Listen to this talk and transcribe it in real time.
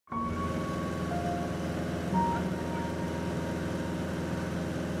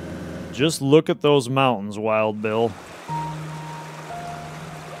Just look at those mountains, Wild Bill.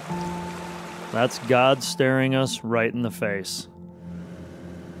 That's God staring us right in the face.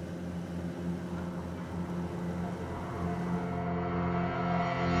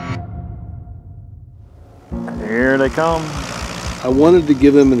 Here they come. I wanted to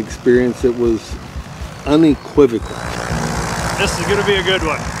give him an experience that was unequivocal. This is gonna be a good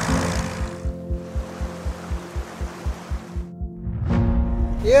one.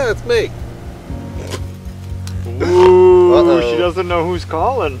 Yeah, it's me. Ooh, she doesn't know who's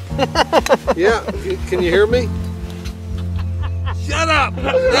calling. Yeah, can you hear me? Shut up!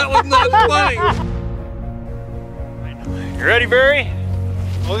 That was not funny! You ready, Barry?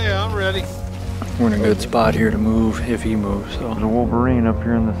 Oh yeah, I'm ready. We're in a good spot here to move if he moves. So. There's a wolverine up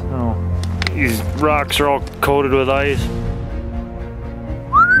here in the snow. These rocks are all coated with ice.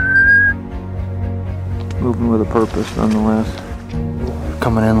 Moving with a purpose nonetheless.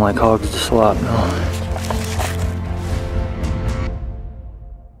 Coming in like hogs to slop now.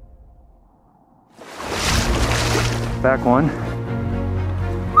 Back one.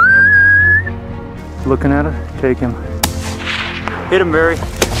 Looking at it, take him. Hit him, Barry.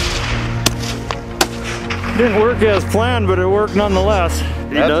 Didn't work as planned, but it worked nonetheless.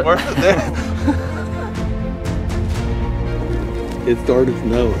 That's worth it there. It started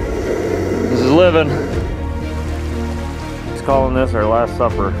snowing. This is living. He's calling this our last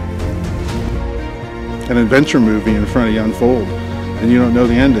supper. An adventure movie in front of you unfold, and you don't know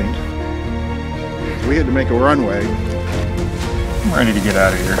the ending. We had to make a runway. I'm ready to get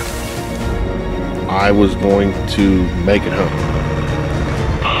out of here. I was going to make it home.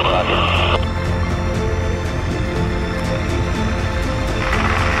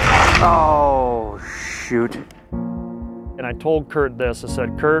 Oh, shoot. And I told Kurt this. I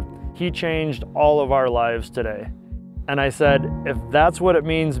said, Kurt, he changed all of our lives today. And I said, if that's what it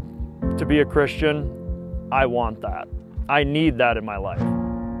means to be a Christian, I want that. I need that in my life.